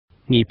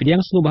Ngi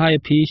pediang sungu bahaya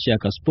pi siya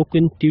ka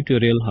spoken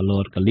tutorial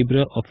halor ka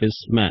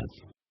LibreOffice Math.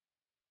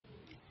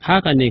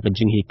 Hakane ka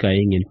jing hikai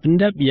ngin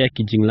pendap ya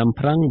ki jing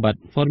lamprang bat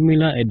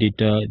formula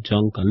editor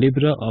jong ka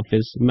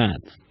LibreOffice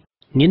Math.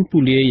 Ngin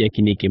plie ya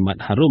kini ke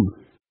mat harum.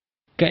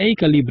 Kaei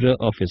ka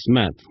LibreOffice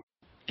Math.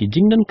 Ki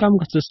jingdonkam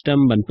ka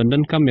system ban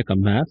pyndonkam ya ka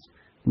math.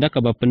 Da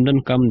ka ba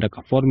pyndonkam da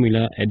ka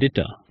formula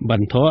editor.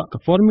 Ban thoh ka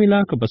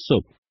formula ka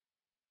basuk.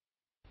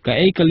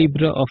 Kaei ka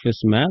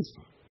LibreOffice Math.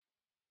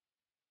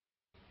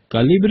 Ka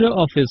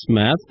LibreOffice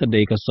Math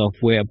kadai ka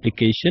software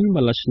application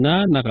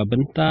balasna naka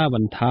bynta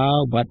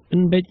bantau bat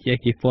penbet ya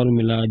ki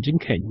formula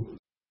jingkhen.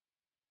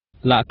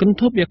 La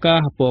kentup ya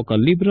ka hapo ka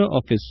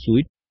LibreOffice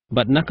Suite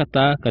bat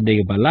nakata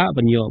kadai bala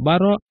banyo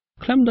baro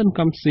klam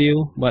donkam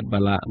siu bat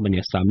bala banyo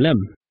samlem.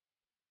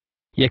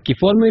 Ya ki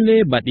formula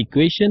bat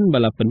equation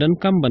bala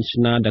pyndonkam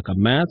bansna da ka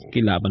math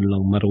ki la ban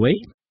long marway.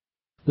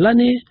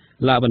 Lani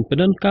la ban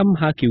pyndonkam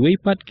ha ki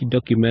weipat ki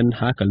dokumen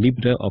ha ka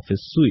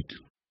LibreOffice Suite.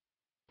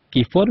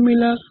 Ki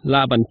formula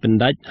la ban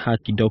pendaj ha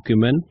ki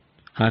dokumen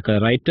ha ka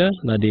writer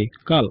la de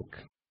calc.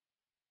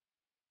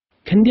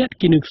 Kendiat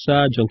ki nuksa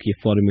jong ki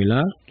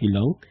formula ki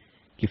long,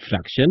 ki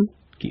fraction,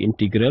 ki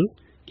integral,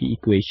 ki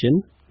equation,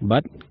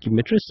 bat ki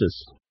matrices.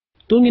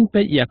 Tungin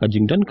pet ya ka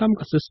jingdonkam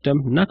ka system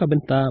na ka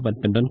bynta ban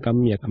pyndonkam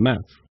ya ka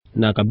math.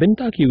 Na ka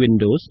bynta ki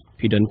Windows,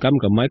 pyndonkam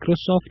ka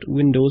Microsoft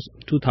Windows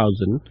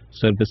 2000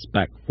 Service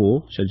Pack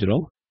 4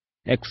 sajrong,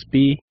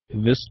 XP,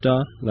 Vista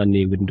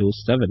lani Windows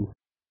 7.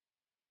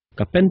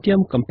 Ka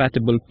Pentium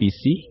compatible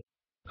PC,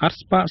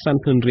 arspa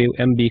santun rew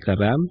MB ka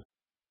RAM,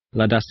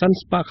 lada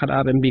sanspa kad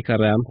RMB ka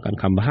RAM kan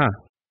kambaha.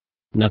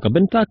 Na ka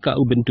bynta ka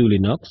Ubuntu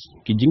Linux,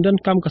 ki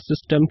jingdonkam ka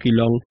system ki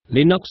long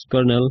Linux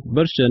kernel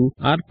version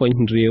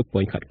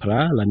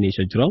R.0.4 lani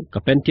sajrong, ka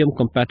Pentium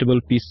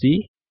compatible PC,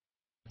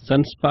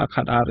 sanspa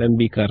kad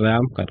RMB ka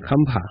RAM kan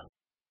kambaha.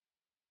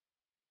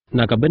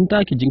 Na ka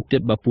bynta ki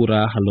jingtip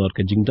bapura halor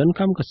ka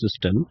jingdonkam ka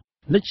system,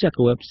 letya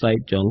ka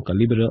website jong ka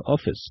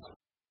LibreOffice.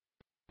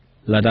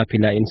 Lada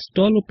pila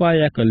install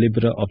upaya ka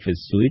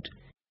LibreOffice Suite,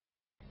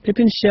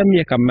 pipin syam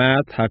ya ka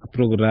math ha ka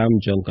program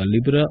jong ka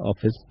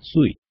LibreOffice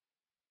Suite.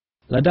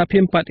 Lada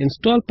pimpat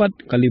install pat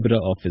ka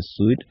LibreOffice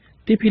Suite,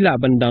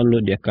 tipila ban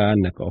download ya ka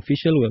na ka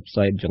official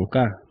website jong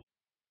ka.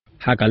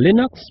 Ha ka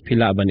Linux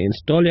pila ban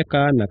install ya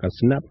ka na ka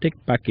Synaptic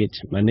Package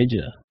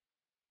Manager.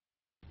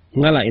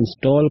 Ngala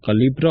install ka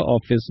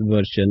LibreOffice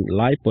version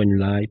lai.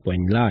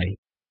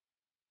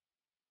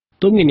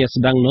 Tungin ya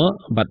sedang no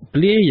bat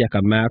plie ya ka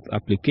math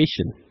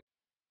application.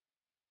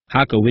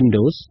 Ha ka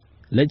Windows,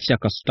 let's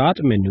ya ka start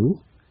menu,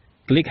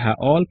 klik ha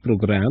all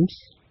programs,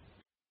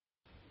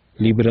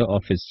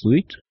 LibreOffice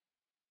Suite,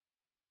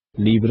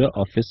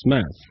 LibreOffice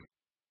Math.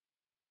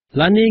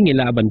 Lani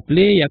ngilaban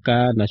play ya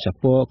ka na siya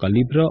ka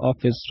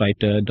LibreOffice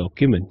Writer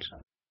document.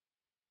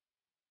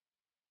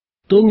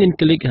 Tungin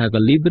klik ha ka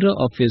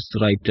LibreOffice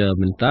Writer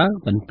menta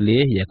ban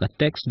play ya ka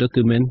text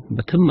document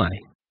batemai.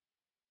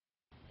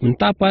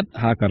 Mentapat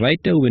ha ka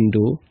Writer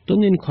window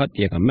tungin khot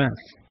ya ka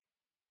Math.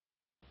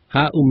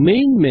 Ha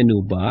main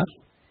menu bar,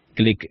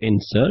 klik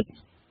Insert,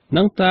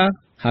 nangta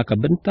ha ka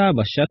bynta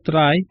ba siya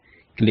try,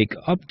 klik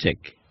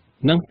Object,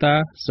 nangta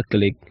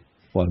seklik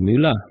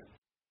Formula.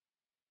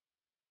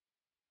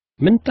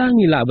 Menta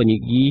ngila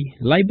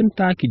banyigi, lai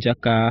bynta ki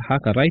jaka ha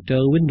ka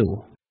Writer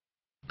window.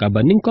 Ka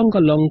baningkong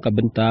kalong ka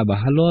bynta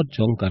bahalor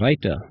jong ka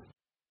Writer.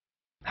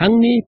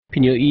 Hang ni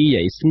pinyoi ya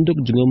isinduk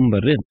jengum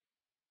berin.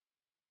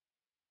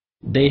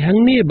 Day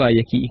hang ni ba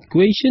ya ki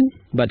equation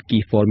bat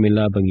ki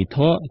formula bangi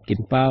thoh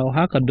kin pau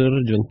ha ka dur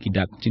jong ki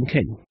dak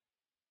jingkhen.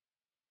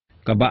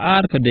 Ka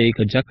baar ka day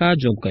ka jaka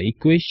jong ka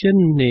equation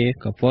ne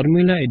ka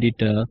formula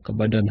editor ka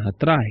badan ha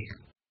try.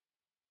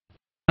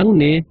 Hang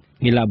ne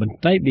ngila ban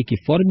type ki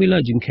formula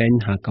jingkhen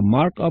ha ka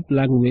markup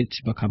language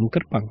bakam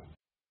kerpang.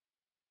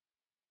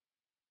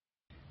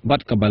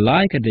 Bat ka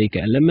balai ka day ka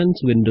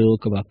elements window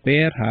ka ba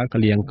pair ha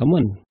kaliang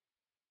common.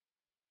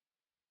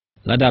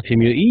 Lada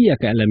pimyoi ya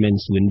ka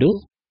elements window,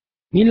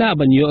 ngila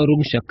ban yo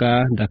room syaka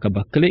da ka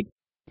ba klik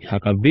ha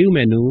ka view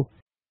menu,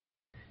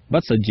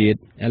 bat sajit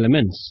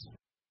elements.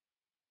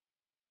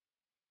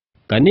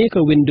 Kani ka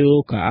window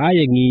ka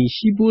ayangi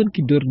sibun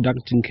ki dur dak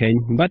jingkhen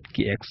bat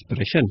ki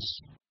expressions.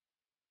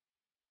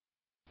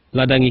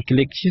 Ladangi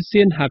klik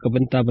sisin ha ka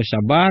bynta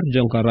bersabar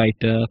jong ka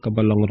Writer ka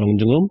balong rong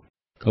jengum,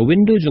 ka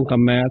window jong ka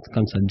math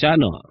kan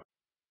sajano.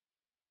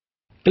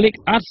 Klik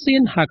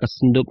arsin ha ka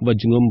senduk ba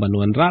jengum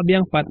banuan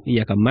rabiang pat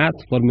ya ka math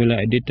formula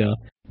editor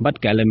bat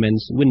ka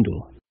elements window.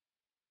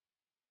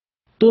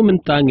 Tu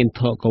mentangin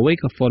thoh ka way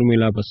ka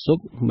formula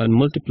basuk ban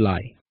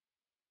multiply.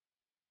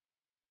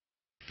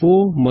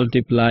 4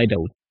 multiply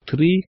daw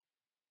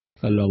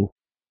 3 kalong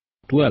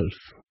 12.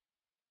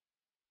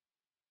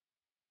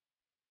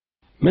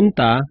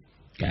 Menta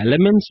ka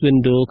elements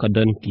window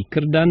kadon ki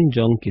kerdan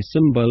jong ki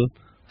symbol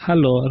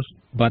halor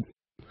bat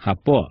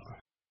hapo.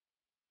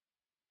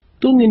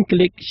 Tungin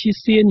klik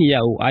sisin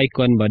yau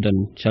icon badan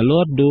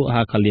chalor do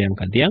ha kaliang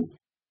kadiang.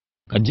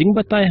 Kajing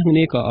batay hang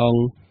ni ka ong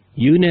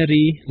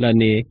unary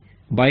lane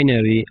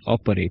binary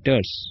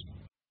operators.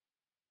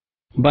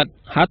 But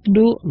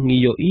hatdu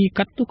ngiyoi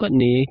katukat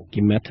ni ki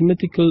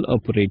mathematical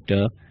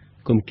operator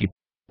kum ki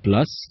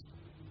plus,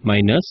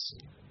 minus,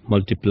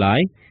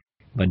 multiply,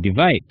 but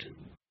divide.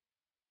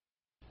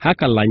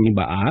 Haka lain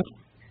baar,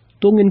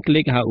 tungin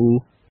klik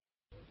hau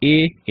A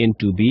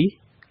into B,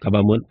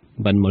 kabamut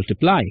ban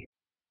multiply.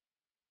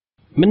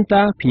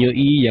 Menta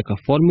pinyoi yaka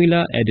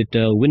formula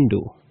editor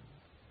window.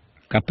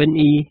 Kapan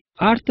i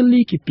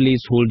arteli ki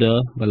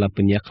placeholder bala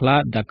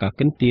penyaklat daka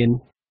kentien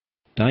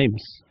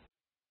times.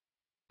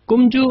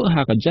 Kumju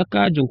haka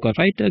jaka jungka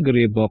writer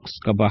gray box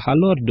kaba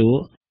halor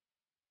do.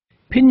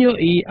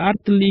 Pinyoi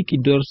arteli ki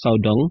dor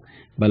saudong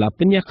bala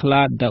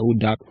penyaklat da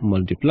udak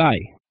multiply.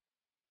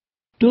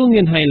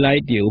 Tungin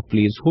highlight yau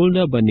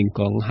placeholder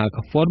bandingkong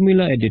haka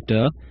formula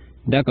editor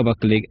da kaba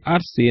klik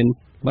arsin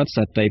bat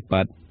satai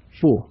pat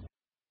 4.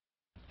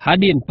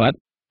 Hadin pat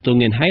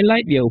tungin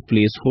highlight yau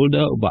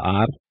placeholder uba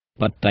r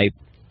bat type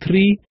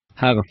 3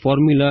 haka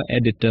formula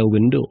editor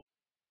window.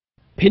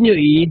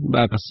 Pinyoi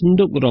ba ka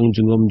senduk rong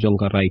jungom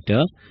jongka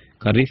writer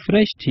ka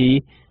refresh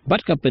ti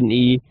bat kapen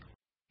i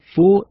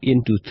 4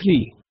 into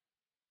 3.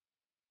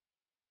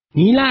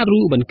 Ngila ru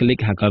ban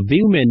klik haka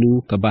view menu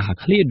ka ba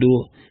hak do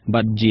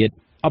bat jet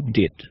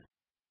update.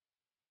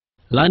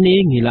 Lani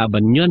ngila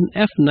ban nyon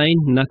F9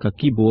 na ka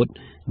keyboard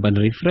ban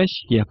refresh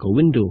ya ka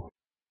window.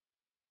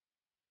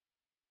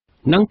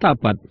 Nang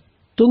tapat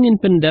tungin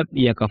pendap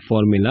ya ka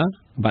formula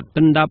bat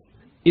pendap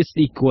is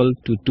equal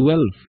to 12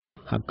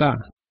 haka.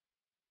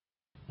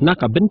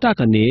 Naka bynta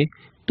kane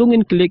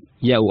tungin klik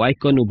ya u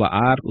icon uba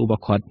r uba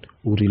khot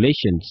u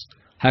relations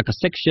haka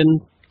section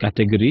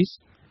categories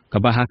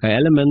kaba haka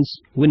elements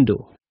window.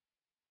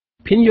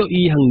 Pinyo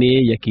i hangne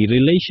ya ki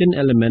relation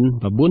element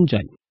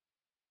babunjan.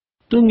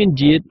 Tungin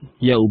jit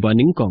ya uba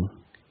ningkong.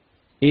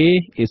 A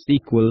is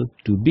equal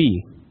to B.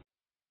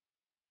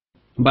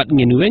 But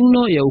ngin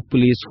wengno ya u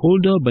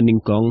placeholder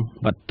baningkong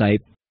but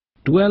type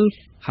 12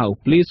 how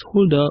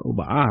placeholder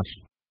uba r.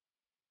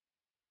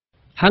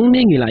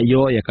 Hangne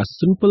ngilayo ya ka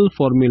simple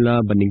formula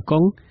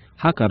baningkong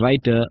haka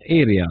writer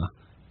area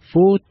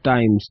 4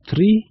 times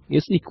 3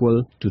 is equal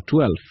to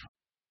 12.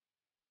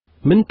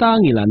 Menta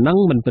ngila nang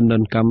ban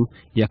pyndonkam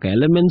ya ka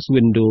elements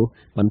window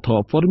ban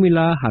thoh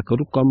formula haka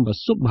rukom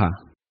basuk bha.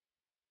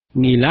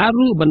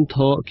 Ngilaru ban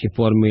thoh ki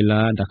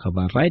formula da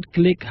kaba right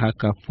click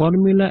haka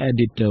formula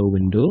editor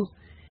window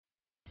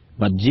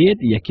bat jet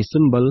ya ki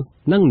symbol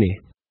nang ne.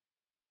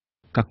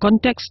 Ka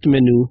context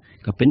menu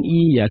ka pen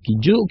i ya ki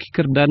jo ki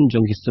kerdan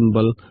jong ki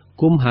symbol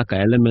kum haka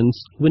elements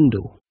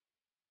window.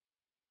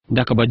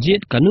 Da ka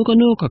budget kanu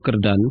ka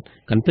kerdan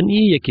kan pen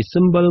i ya ki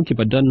symbol ki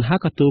badan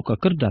haka tu ka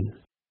kerdan.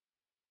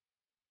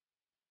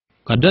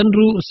 Kadan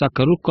ru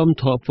sakarukom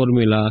thoh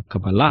formula ka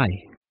balai.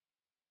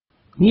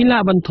 Ngila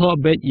ban thoh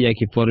bet ya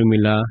ki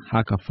formula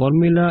haka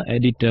formula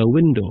editor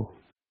window.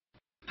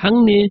 Hang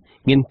ni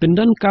ngin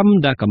pyndonkam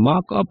da ka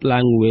markup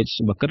language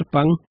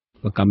bakerpang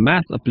baka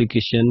math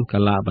application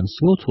kala ban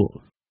snguthu.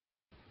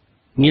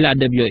 Ngila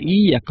WI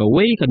ya ka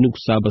way ka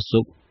nuksa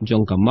basuk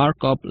jong ka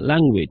markup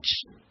language.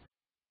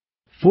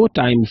 4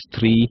 times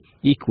 3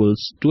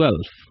 equals 12.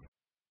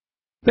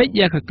 Bet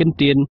ya ka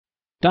kentien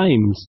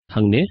times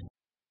hang ni.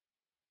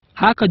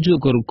 Haka ju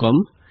korukom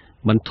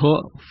ban thoh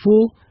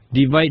 4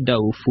 divide da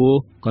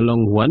 4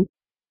 kolong 1.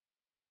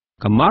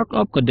 Ka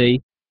markup ka day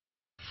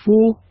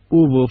 4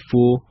 over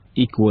 4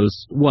 equals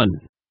 1.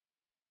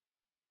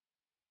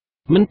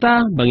 Menta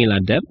bangila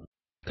dep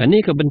kani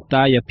ka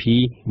benta ya pi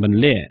ban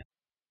le.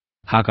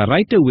 Haka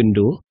writer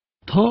window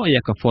thoh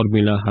ya ka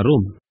formula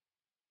harum.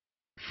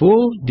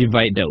 4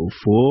 divide da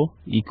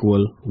 4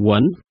 equal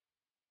 1.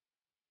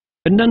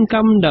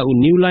 Pyndonkam da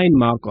new line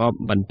markup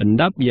ban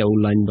pendap ya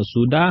line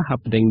basuda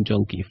hapdeng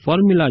jong ki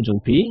formula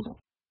jong pi.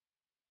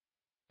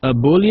 A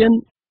boolean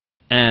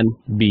and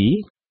b.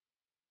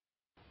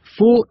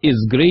 4 is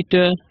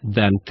greater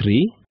than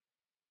 3.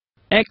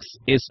 X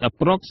is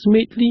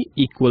approximately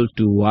equal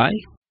to y.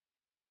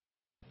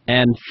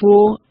 And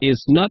 4 is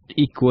not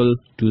equal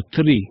to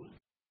 3.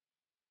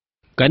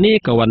 Kani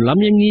kawan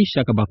lamyangi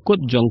siya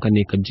kabakot jong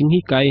kani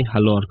kajinghikai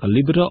halor ka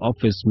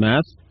LibreOffice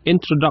Math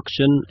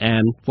Introduction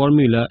and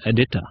Formula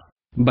Editor.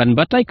 Ban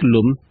batay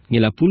kulum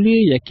ngila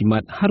puli ya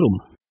kimat harum.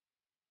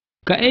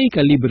 Kaei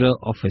ka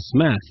LibreOffice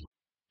Math.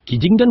 Ki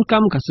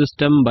jingdonkam ka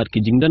system bat ki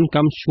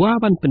jingdonkam shwa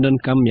ban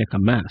pyndonkam ya ka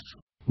math.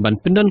 Ban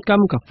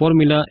pyndonkam ka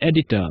formula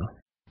editor.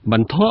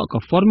 Ban thoh ka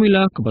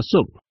formula ka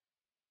basuk.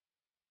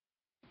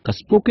 Ka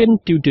spoken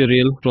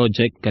tutorial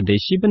project ka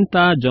deshi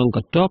benta jong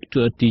ka talk to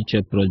a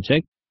teacher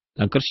project.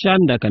 La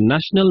kersyan da ka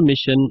National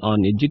Mission on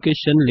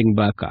Education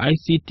lingba ka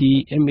ICT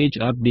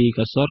MHRD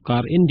ka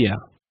Sarkar India.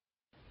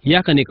 Ya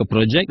kani ka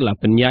project la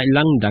penyai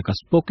lang da ka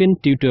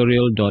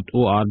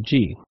spokentutorial.org.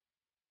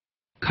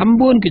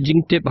 Kambun ke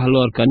jingtip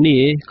halor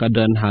kani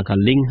kadan haka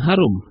link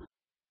harum.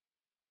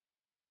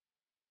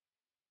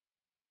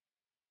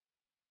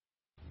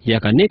 Ya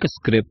kani ke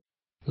skrip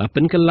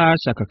lapen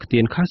kelas aka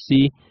ketien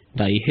Khasi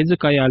dai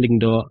Hezekiah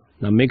lingdo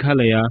na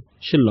Meghalaya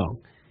Shillong.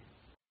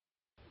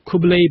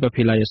 Kublai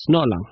bapilaya snolang.